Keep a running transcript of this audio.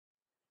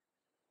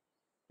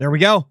There we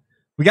go.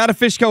 We got a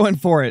fish going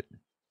for it.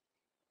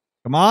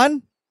 Come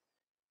on.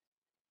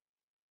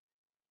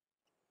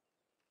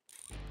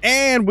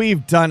 And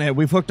we've done it.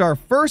 We've hooked our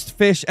first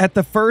fish at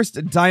the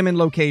first diamond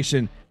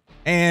location.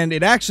 And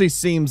it actually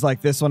seems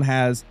like this one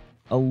has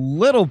a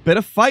little bit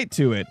of fight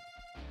to it.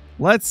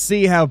 Let's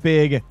see how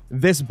big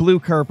this blue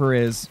Kurper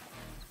is.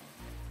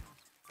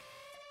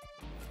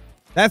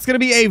 That's going to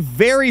be a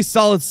very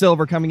solid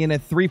silver coming in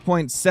at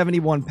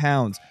 3.71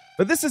 pounds.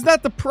 But this is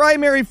not the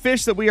primary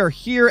fish that we are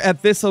here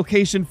at this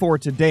location for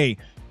today,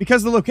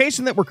 because the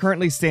location that we're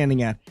currently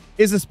standing at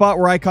is a spot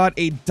where I caught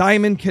a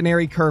diamond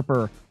canary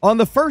Kurper on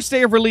the first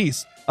day of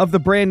release of the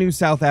brand new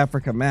South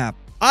Africa map.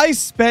 I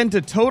spent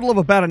a total of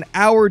about an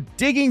hour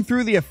digging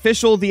through the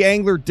official The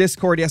Angler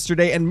Discord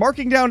yesterday and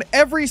marking down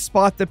every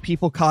spot that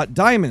people caught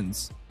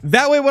diamonds.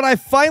 That way, when I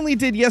finally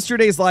did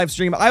yesterday's live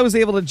stream, I was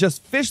able to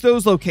just fish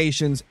those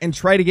locations and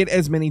try to get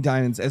as many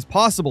diamonds as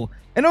possible.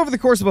 And over the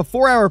course of a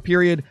 4-hour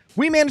period,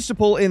 we managed to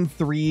pull in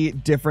 3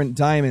 different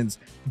diamonds.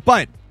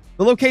 But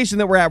the location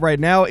that we're at right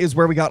now is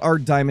where we got our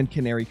diamond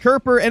canary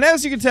Kurper. And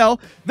as you can tell,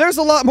 there's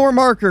a lot more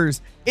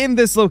markers in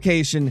this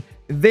location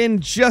than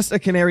just a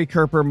canary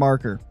Kurper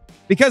marker.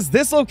 Because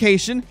this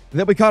location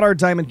that we caught our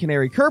diamond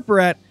canary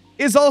Kurper at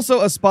is also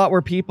a spot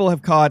where people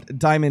have caught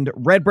diamond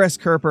redbreast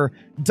Kurper,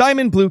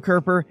 diamond blue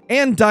Kurper,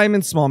 and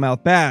diamond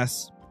smallmouth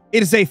bass.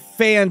 It is a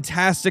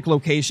fantastic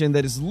location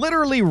that is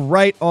literally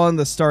right on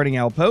the starting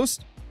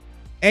outpost,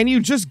 and you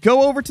just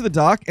go over to the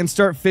dock and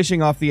start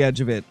fishing off the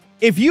edge of it.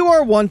 If you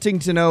are wanting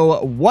to know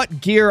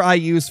what gear I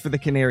use for the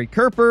canary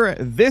Kurper,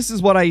 this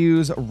is what I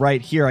use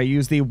right here. I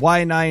use the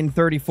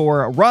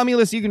Y934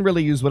 Romulus. You can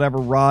really use whatever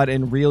rod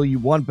and reel you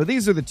want, but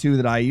these are the 2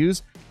 that I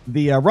use.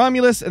 The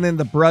Romulus and then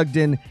the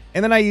Brugden,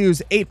 and then I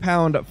use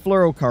 8-pound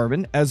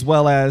fluorocarbon, as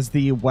well as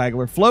the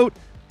Waggler float,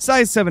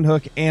 size 7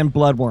 hook, and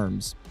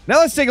bloodworms. Now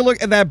let's take a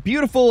look at that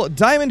beautiful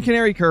diamond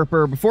canary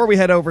Kurper before we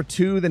head over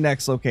to the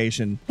next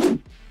location.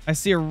 I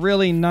see a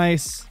really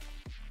nice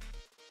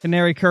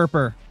canary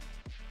Kurper.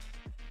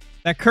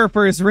 That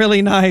Kurper is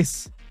really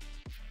nice.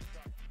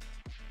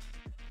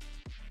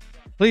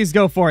 Please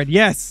go for it.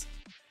 Yes.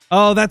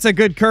 Oh, that's a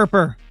good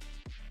Kurper.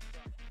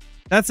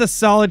 That's a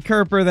solid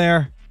Kurper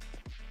there.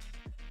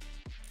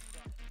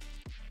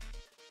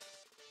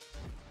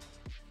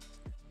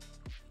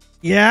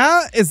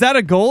 Yeah? Is that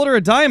a gold or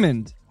a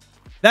diamond?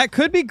 That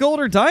could be gold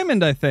or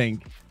diamond, I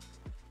think.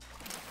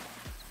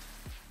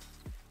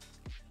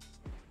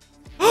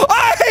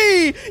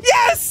 Hey!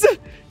 Yes!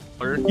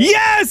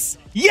 Yes!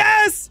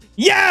 Yes!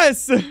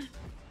 Yes!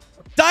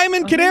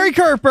 Diamond canary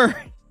Kurper.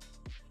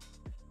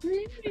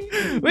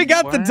 We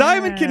got the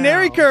diamond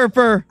canary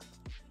Kurper.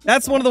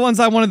 That's one of the ones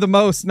I wanted the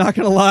most, not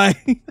gonna lie.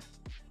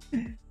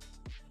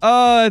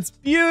 Oh, it's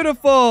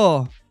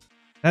beautiful.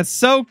 That's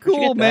so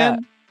cool,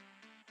 man.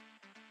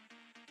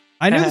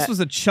 I knew this was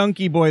a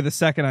chunky boy the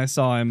second I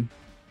saw him.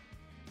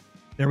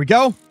 There we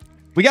go.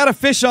 We got a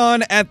fish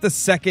on at the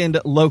second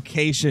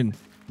location.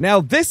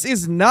 Now, this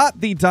is not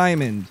the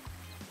diamond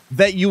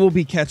that you will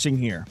be catching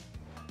here.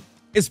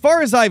 As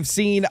far as I've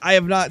seen, I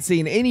have not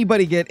seen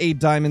anybody get a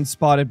diamond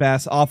spotted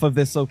bass off of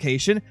this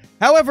location.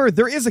 However,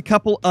 there is a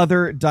couple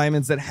other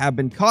diamonds that have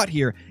been caught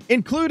here,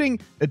 including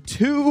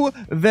 2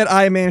 that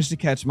I managed to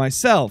catch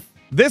myself.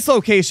 This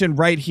location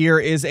right here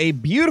is a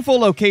beautiful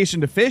location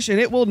to fish, and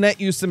it will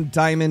net you some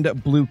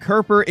diamond blue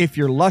Kurper if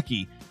you're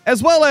lucky,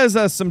 as well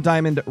as some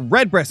diamond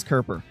redbreast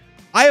Kurper.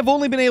 I have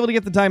only been able to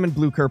get the diamond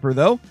blue Kurper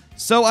though,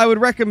 so I would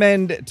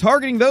recommend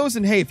targeting those,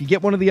 and hey, if you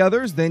get one of the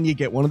others, then you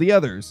get one of the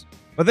others.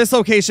 But this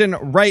location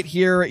right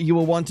here, you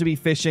will want to be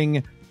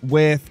fishing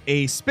with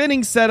a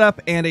spinning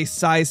setup and a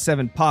size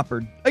 7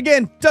 popper.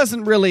 Again,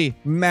 doesn't really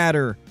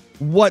matter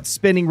what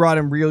spinning rod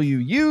and reel you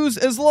use,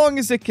 as long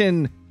as it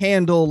can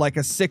handle like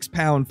a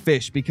 6-pound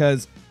fish,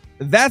 because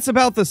that's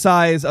about the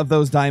size of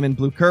those diamond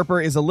blue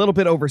Kurper, is a little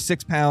bit over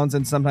 6 pounds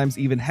and sometimes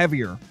even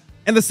heavier.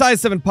 And the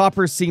size 7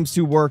 popper seems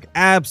to work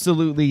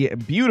absolutely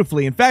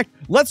beautifully. In fact,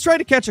 let's try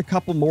to catch a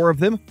couple more of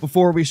them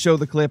before we show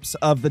the clips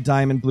of the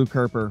diamond blue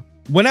Kurper.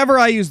 Whenever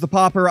I use the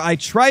popper, I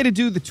try to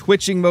do the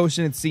twitching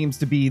motion. It seems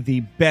to be the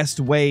best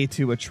way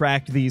to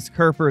attract these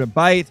Kurper to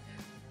bite.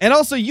 And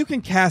also, you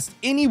can cast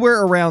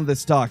anywhere around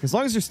this dock. As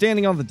long as you're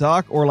standing on the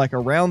dock or like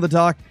around the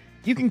dock,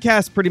 you can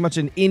cast pretty much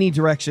in any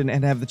direction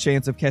and have the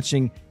chance of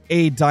catching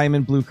a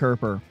diamond blue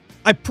Kurper.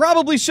 I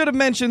probably should have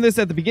mentioned this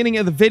at the beginning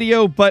of the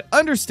video, but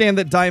understand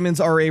that diamonds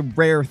are a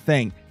rare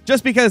thing.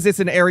 Just because it's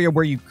an area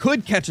where you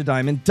could catch a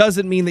diamond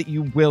doesn't mean that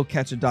you will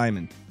catch a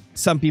diamond.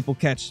 Some people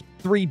catch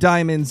 3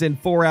 diamonds in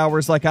 4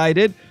 hours like I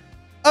did.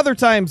 Other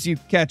times you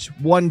catch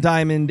 1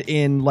 diamond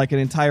in like an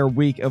entire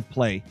week of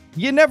play.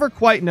 You never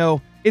quite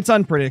know. It's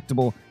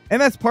unpredictable,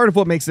 and that's part of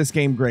what makes this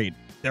game great.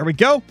 There we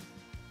go.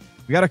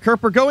 We got a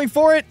Kurper going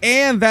for it,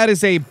 and that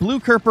is a blue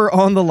Kurper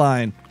on the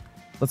line.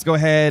 Let's go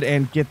ahead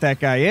and get that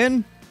guy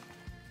in.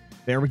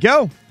 There we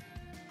go.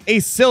 A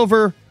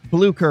silver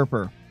blue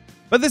Kurper.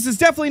 But this is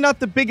definitely not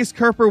the biggest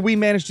Kurper we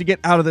managed to get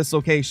out of this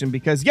location,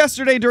 because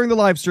yesterday during the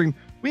live stream,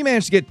 we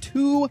managed to get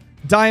 2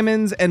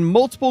 diamonds and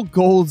multiple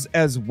golds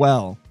as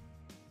well.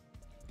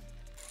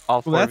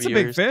 all 4 that's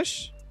viewers. a big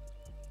fish.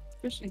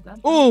 Appreciate that.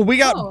 Oh, we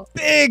got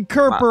big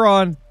Kurper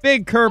on.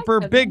 Big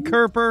Kurper, big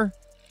Kurper.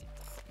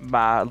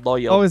 My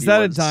loyal Oh, is that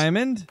a viewers.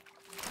 diamond?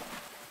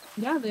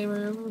 Yeah, they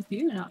were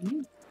reviewing on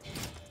me.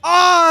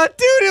 Ah,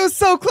 dude, it was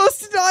so close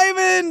to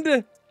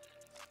diamond.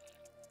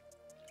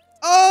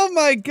 Oh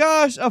my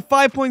gosh, a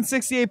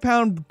 5.68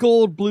 pound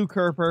gold blue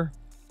Kurper.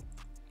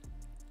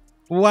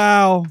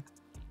 Wow.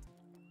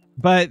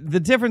 But the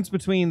difference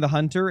between the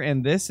hunter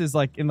and this is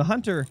like in the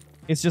hunter,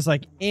 it's just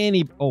like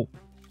any. Oh,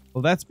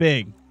 that's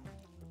big.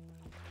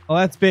 Oh,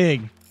 that's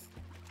big.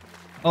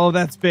 Oh,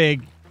 that's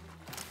big.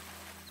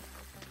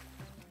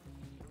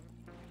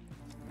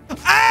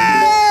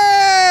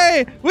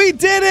 Hey! We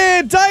did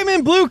it!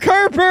 Diamond blue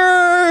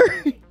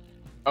Kurper!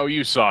 Oh,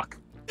 you suck.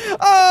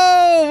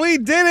 Oh, we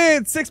did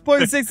it!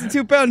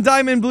 6.62 pound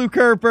diamond blue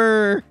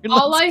Kurper.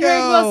 All I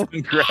heard was.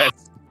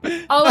 Congrats.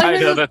 All I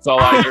know that's all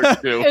I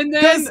heard too. And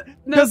then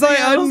because I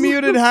nothing else.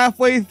 unmuted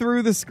halfway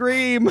through the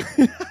scream.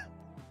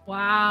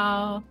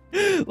 Wow.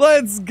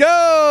 Let's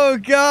go,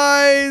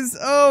 guys!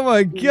 Oh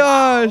my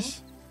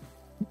gosh.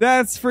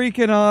 That's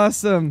freaking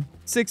awesome.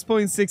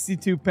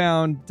 6.62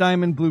 pound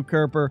diamond blue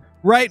Kurper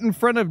right in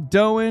front of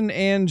Doan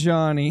and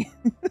Johnny.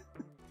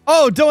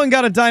 Oh, Doan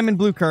got a diamond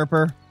blue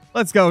Kurper.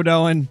 Let's go,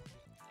 Doan.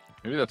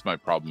 Maybe that's my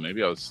problem.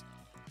 Maybe I was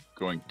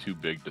going too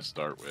big to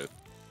start with.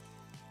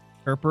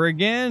 Kurper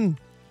again.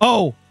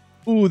 Oh,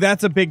 ooh,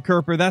 that's a big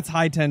Kurper. That's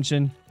high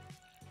tension.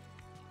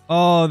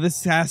 Oh,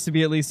 this has to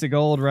be at least a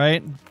gold,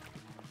 right?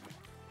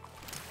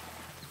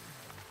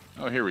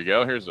 Oh, here we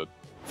go. Here's a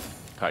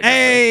tiger.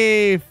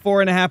 Hey,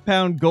 4.5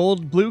 pound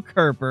gold blue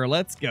Kurper.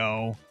 Let's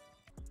go.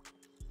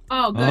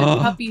 Oh, good.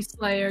 Puppy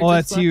Slayer. Oh,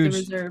 just that's left huge. The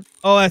reserve.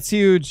 Oh, that's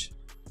huge.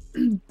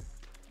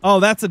 Oh,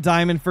 that's a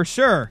diamond for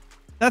sure.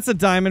 That's a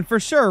diamond for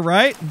sure,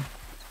 right?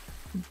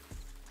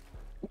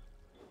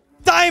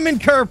 Diamond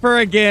Kurper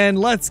again.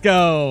 Let's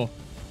go.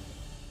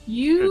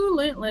 You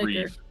lint liquor.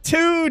 Grief.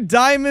 2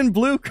 diamond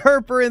blue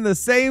Kurper in the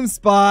same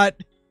spot.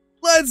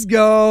 Let's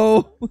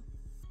go.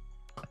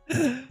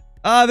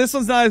 This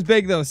one's not as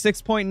big though.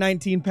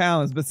 6.19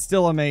 pounds, but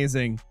still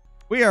amazing.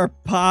 We are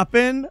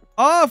popping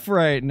off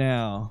right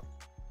now.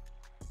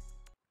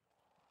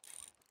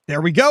 There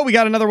we go. We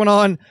got another one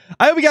on.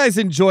 I hope you guys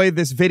enjoyed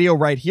this video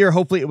right here.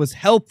 Hopefully it was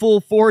helpful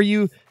for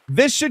you.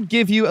 This should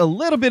give you a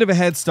little bit of a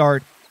head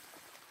start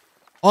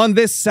on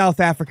this South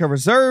Africa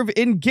reserve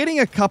in getting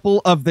a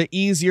couple of the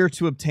easier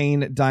to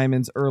obtain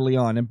diamonds early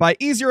on. And by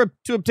easier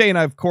to obtain,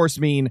 I of course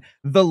mean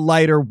the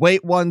lighter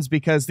weight ones,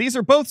 because these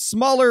are both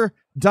smaller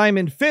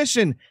diamond fish,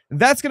 and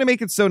that's going to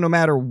make it so no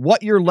matter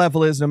what your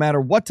level is, no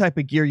matter what type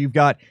of gear you've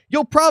got,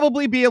 you'll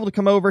probably be able to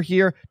come over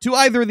here to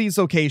either of these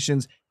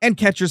locations and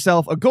catch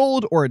yourself a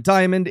gold or a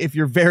diamond if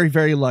you're very,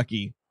 very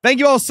lucky. Thank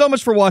you all so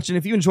much for watching.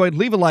 If you enjoyed,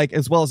 leave a like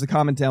as well as a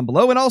comment down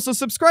below, and also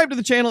subscribe to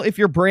the channel if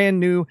you're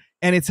brand new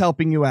and it's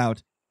helping you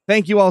out.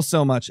 Thank you all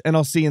so much, and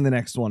I'll see you in the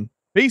next one.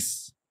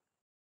 Peace.